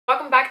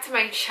back to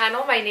my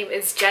channel. My name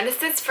is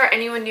Genesis for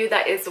anyone new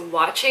that is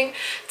watching.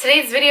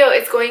 Today's video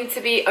is going to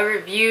be a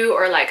review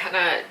or like kind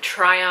of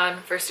try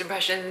on first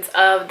impressions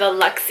of the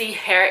Luxy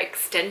Hair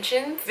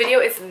extensions. Video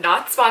is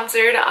not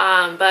sponsored,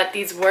 but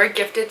these were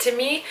gifted to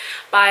me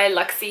by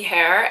Luxy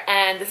Hair,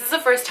 and this is the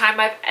first time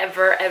I've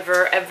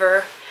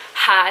ever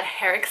had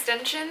hair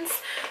extensions.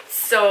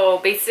 So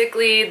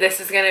basically this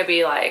is gonna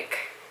be like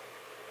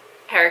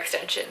hair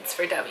extensions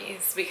for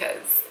dummies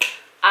because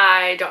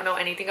I don't know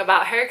anything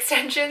about hair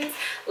extensions.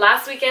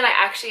 Last weekend I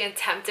actually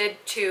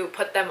attempted to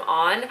put them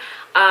on.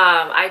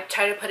 I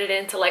tried to put it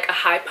into like a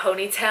high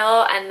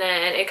ponytail, and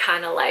then it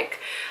kind of like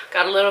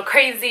got a little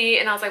crazy,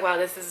 and I was like, wow,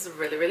 this is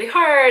really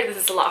hard. This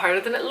is a lot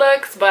harder than it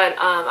looks. But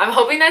I'm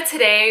hoping that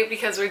today,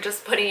 because we're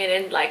just putting it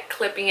in, like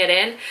clipping it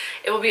in,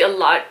 it will be a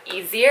lot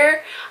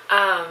easier.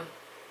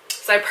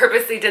 So I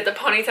purposely did the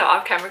ponytail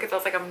off camera because I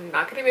was like, I'm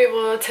not going to be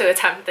able to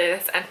attempt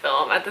this and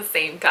film at the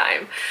same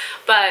time.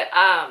 But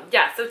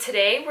yeah, so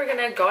today we're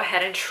going to go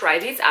ahead and try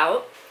these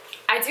out.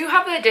 I do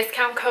have a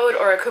discount code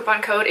or a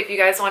coupon code if you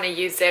guys want to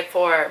use it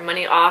for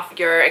money off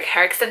your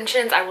hair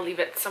extensions. I will leave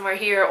it somewhere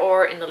here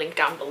or in the link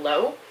down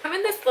below. I'm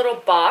in this little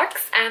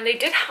box, and they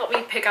did help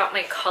me pick out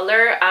my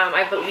color.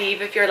 I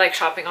believe if you're like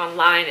shopping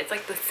online, it's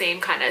like the same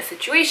kind of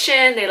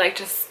situation. They like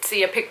just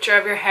see a picture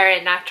of your hair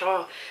in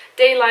natural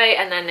daylight,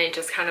 and then they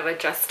just kind of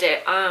adjust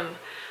it. I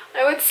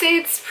would say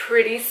it's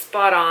pretty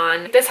spot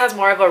on. This has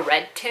more of a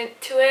red tint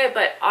to it,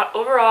 but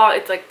overall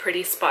it's like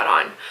pretty spot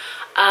on.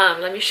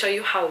 Let me show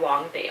you how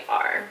long they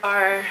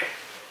are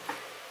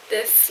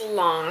this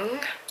long.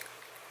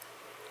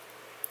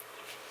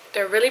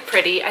 They're really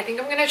pretty. I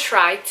think I'm gonna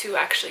try to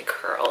actually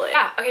curl it.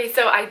 Yeah, okay,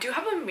 so I do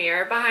have a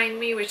mirror behind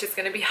me, which is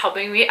gonna be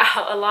helping me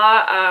out a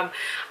lot.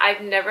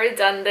 I've never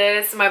done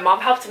this. My mom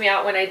helped me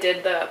out when I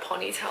did the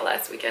ponytail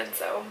last weekend,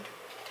 so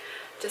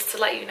just to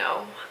let you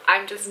know,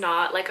 I'm just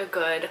not like a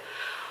good,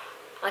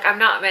 like I'm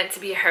not meant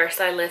to be a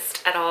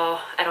hairstylist at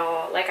all.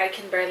 Like I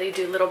can barely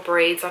do little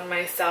braids on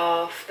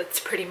myself. That's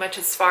pretty much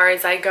as far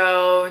as I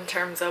go in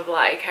terms of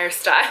like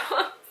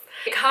hairstyle.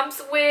 It comes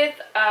with,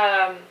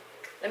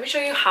 let me show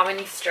you how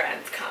many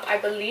strands come. I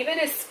believe it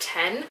is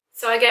 10.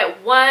 So I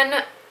get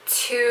 1,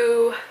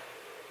 2,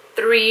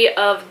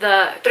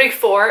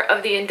 4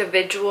 of the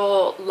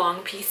individual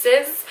long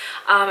pieces,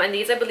 and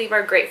these I believe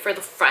are great for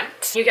the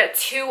front. You get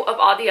 2 of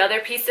all the other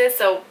pieces,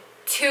 so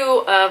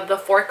 2 of the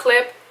 4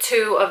 clip,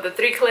 2 of the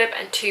 3 clip,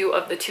 and 2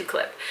 of the 2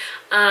 clip.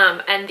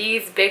 And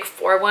these big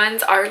 4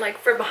 ones are like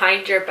for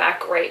behind your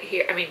back right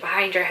here, I mean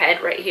behind your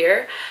head right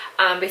here,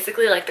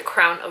 basically like the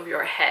crown of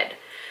your head.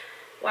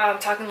 Wow, I'm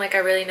talking like I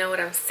really know what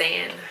I'm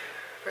saying.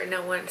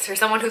 For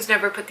someone who's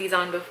never put these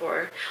on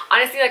before.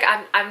 Honestly, like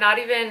I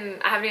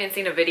haven't even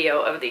seen a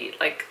video of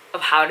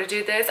of how to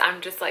do this. I'm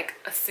just like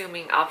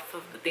assuming off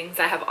of the things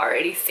I have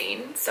already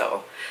seen.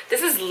 So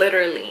this is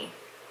literally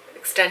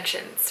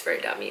extensions for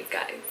dummies,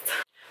 guys.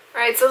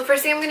 Alright, so the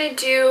first thing I'm gonna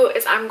do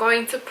is I'm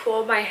going to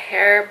pull my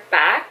hair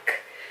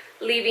back,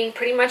 leaving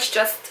pretty much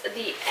just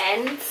the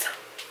ends.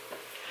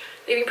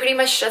 Leaving pretty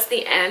much just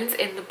the ends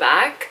in the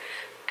back,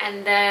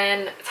 and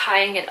then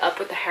tying it up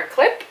with a hair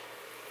clip.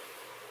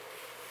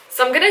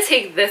 So I'm gonna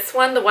take this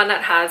one, the one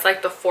that has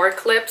like the 4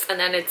 clips, and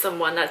then it's the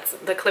one that's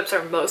the clips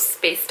are most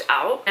spaced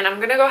out. And I'm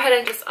gonna go ahead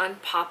and just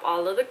unpop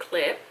all of the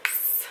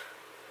clips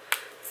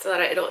so that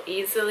it'll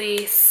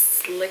easily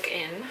slide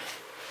in.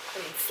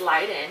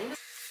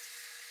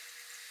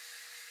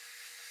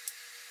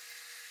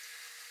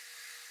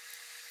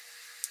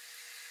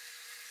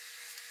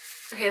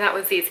 Okay, that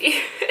was easy.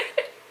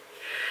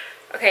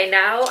 Okay,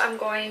 now I'm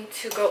going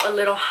to go a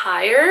little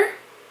higher.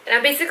 And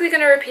I'm basically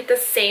going to repeat the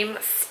same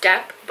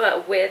step,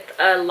 but with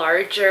a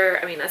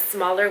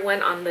smaller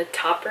one on the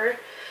topper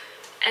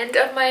end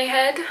of my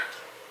head.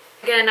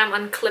 Again, I'm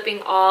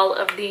unclipping all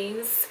of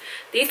these.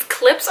 These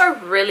clips are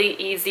really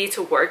easy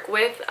to work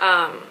with.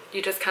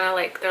 You just kind of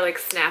like, they're like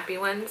snappy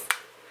ones.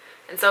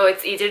 And so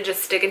it's easy to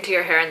just stick into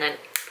your hair and then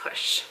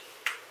push.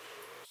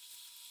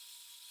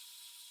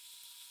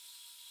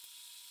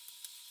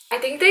 I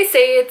think they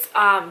say it's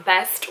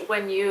best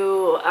when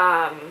you,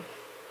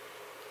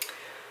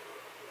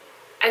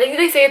 I think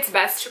they say it's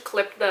best to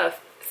clip the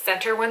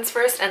center ones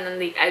first and then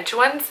the edge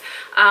ones,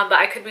 but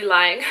I could be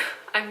lying.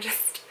 I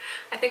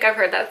think I've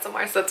heard that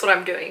somewhere, so that's what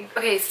I'm doing.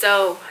 Okay,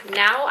 so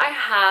now I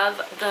have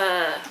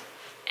the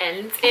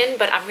ends in,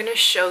 but I'm gonna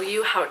show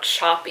you how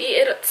choppy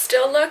it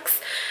still looks.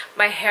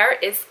 My hair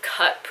is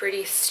cut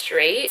pretty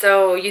straight,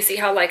 so you see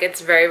how like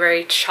it's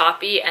very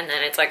choppy and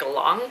then it's like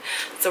long.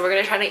 So we're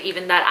gonna try to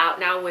even that out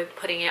now with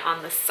putting it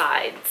on the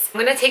sides. I'm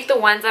gonna take the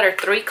ones that are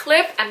 3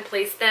 clip and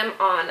place them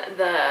on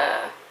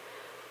the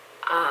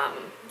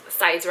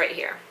sides right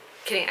here.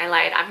 Kidding, I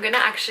lied. I'm gonna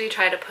actually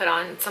try to put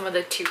on some of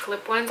the 2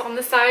 clip ones on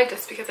the side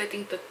just because I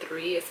think the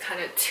 3 is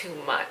kind of too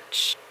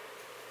much.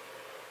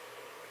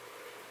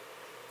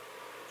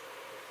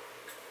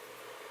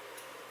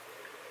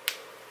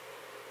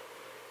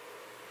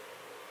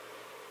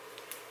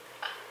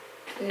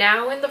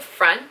 Now in the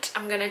front,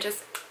 I'm gonna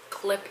just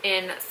clip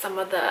in some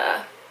of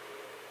the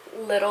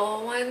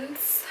little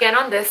ones. Again,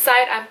 on this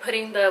side, I'm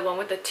putting the one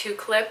with the 2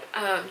 clip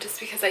just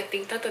because I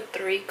think that the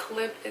 3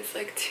 clip is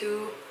like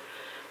too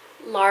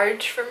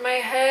large for my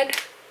head.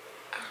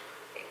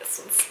 This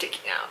one's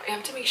sticking out. I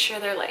have to make sure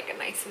they're like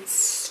nice and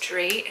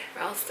straight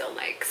or else they'll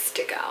like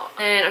stick out.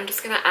 And I'm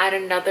just gonna add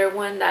another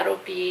one that'll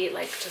be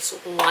like just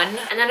 1.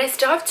 And then I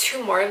still have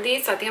 2 more of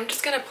these, so I think I'm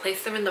just gonna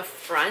place them in the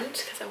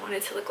front because I want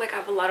it to look like I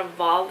have a lot of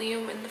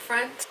volume in the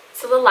front.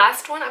 So the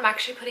last one, I'm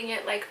actually putting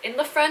it like in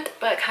the front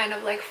but kind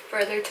of like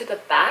further to the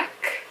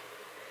back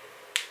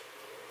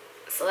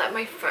so that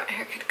my front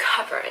hair could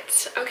cover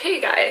it. Okay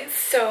guys,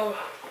 so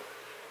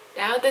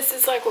now this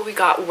is like what we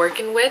got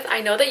working with. I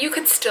know that you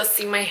could still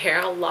see my hair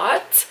a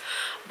lot,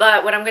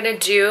 but what I'm gonna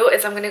do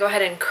is I'm gonna go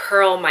ahead and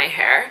curl my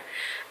hair,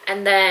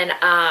 and then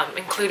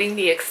including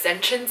the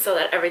extensions so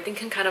that everything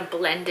can kind of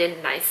blend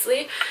in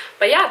nicely.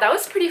 But yeah, that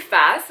was pretty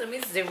fast. Let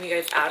me zoom you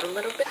guys out a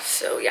little bit.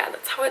 So yeah,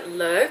 that's how it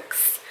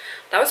looks.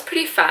 That was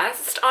pretty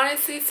fast,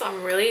 honestly, so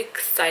I'm really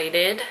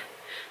excited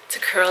to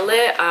curl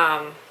it.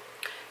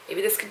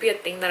 Maybe this could be a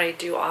thing that I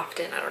do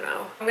often, I don't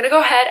know. I'm gonna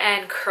go ahead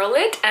and curl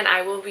it and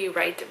I will be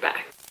right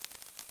back.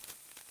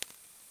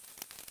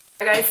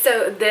 Guys,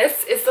 so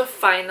this is the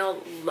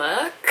final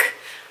look.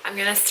 I'm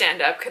gonna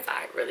stand up because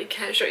I really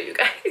can't show you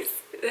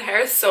guys. The hair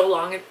is so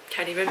long it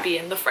can't even be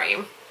in the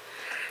frame.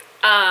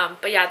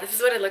 But yeah, this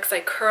is what it looks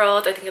like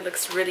curled. I think it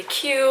looks really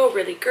cute,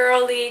 really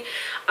girly.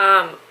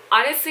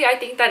 Honestly, I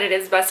think that it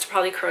is best to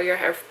probably curl your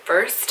hair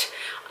first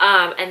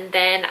and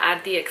then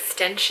add the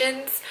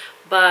extensions.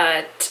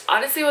 But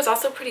honestly, it was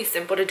also pretty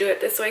simple to do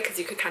it this way because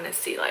you could kind of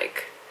see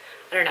like,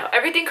 I don't know,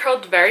 everything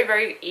curled very,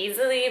 very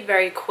easily,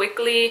 very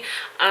quickly.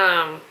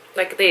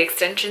 Like the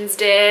extensions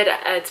did.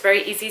 It's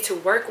very easy to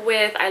work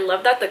with. I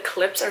love that the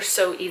clips are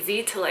so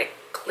easy to like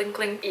clink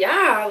clink.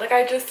 Yeah, like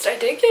I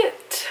dig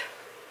it.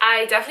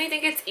 I definitely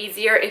think it's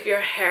easier if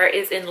your hair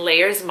is in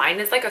layers. Mine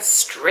is like a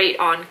straight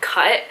on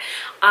cut,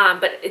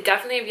 but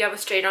definitely if you have a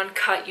straight on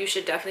cut, you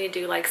should definitely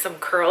do like some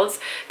curls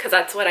because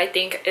that's what I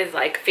think is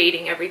like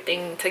fading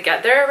everything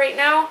together right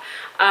now.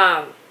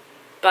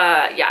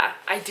 But yeah,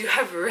 I do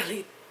have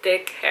really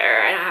thick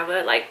hair and I have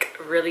a like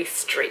really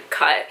straight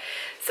cut,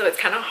 so it's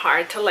kind of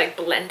hard to like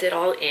blend it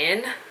all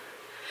in.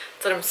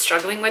 That's what I'm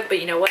struggling with. But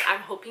you know what,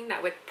 I'm hoping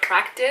that with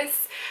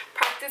practice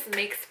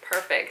makes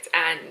perfect,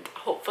 and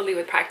hopefully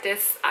with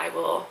practice I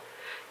will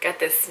get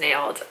this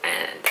nailed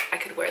and I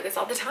could wear this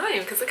all the time.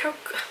 Because look how,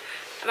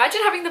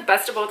 imagine having the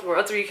best of both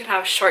worlds where you can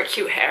have short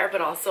cute hair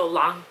but also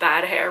long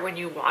bad hair when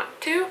you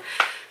want to.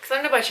 Because I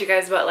don't know about you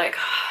guys, but like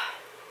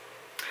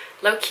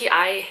low-key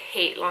I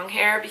hate long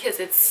hair because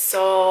it's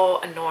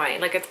so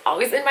annoying. Like it's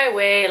always in my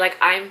way. Like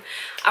I'm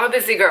a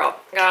busy girl,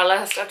 got a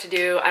lot of stuff to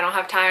do, I don't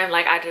have time.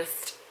 Like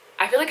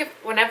I feel like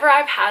whenever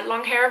I've had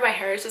long hair, my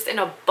hair is just in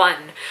a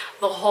bun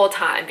the whole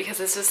time because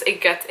it's just, it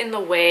gets in the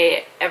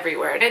way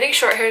everywhere. And I think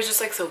short hair is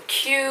just like so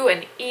cute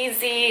and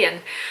easy,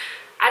 and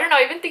I don't know,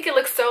 I even think it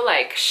looks so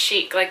like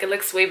chic. Like it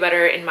looks way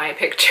better in my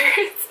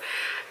pictures.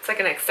 It's like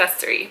an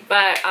accessory.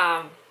 But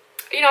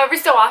you know, every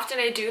so often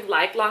I do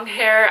like long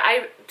hair.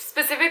 I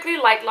specifically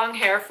like long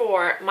hair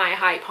for my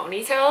high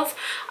ponytails.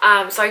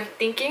 So I'm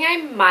thinking I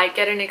might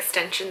get an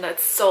extension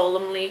that's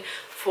solemnly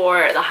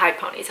for the high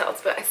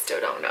ponytails, but I still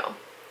don't know.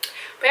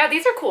 But yeah,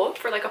 these are cool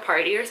for like a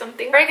party or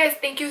something. Alright guys,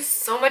 thank you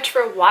so much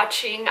for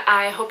watching.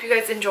 I hope you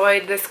guys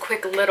enjoyed this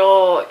quick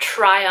little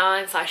try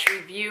on /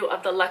 review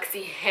of the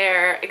Luxy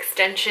Hair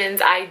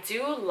extensions. I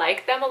do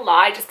like them a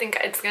lot. I just think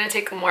it's gonna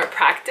take more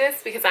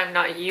practice because I'm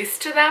not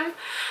used to them.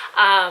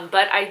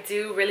 But I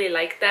do really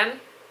like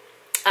them.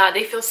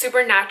 They feel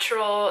super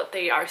natural.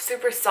 They are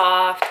super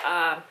soft.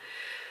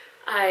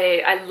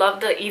 I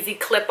love the easy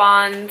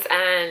clip-ons,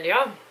 and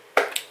yeah,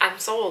 I'm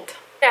sold.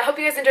 Yeah, I hope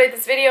you guys enjoyed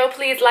this video.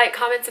 Please like,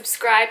 comment,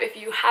 subscribe if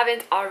you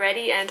haven't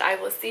already, and I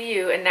will see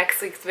you in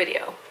next week's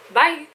video. Bye!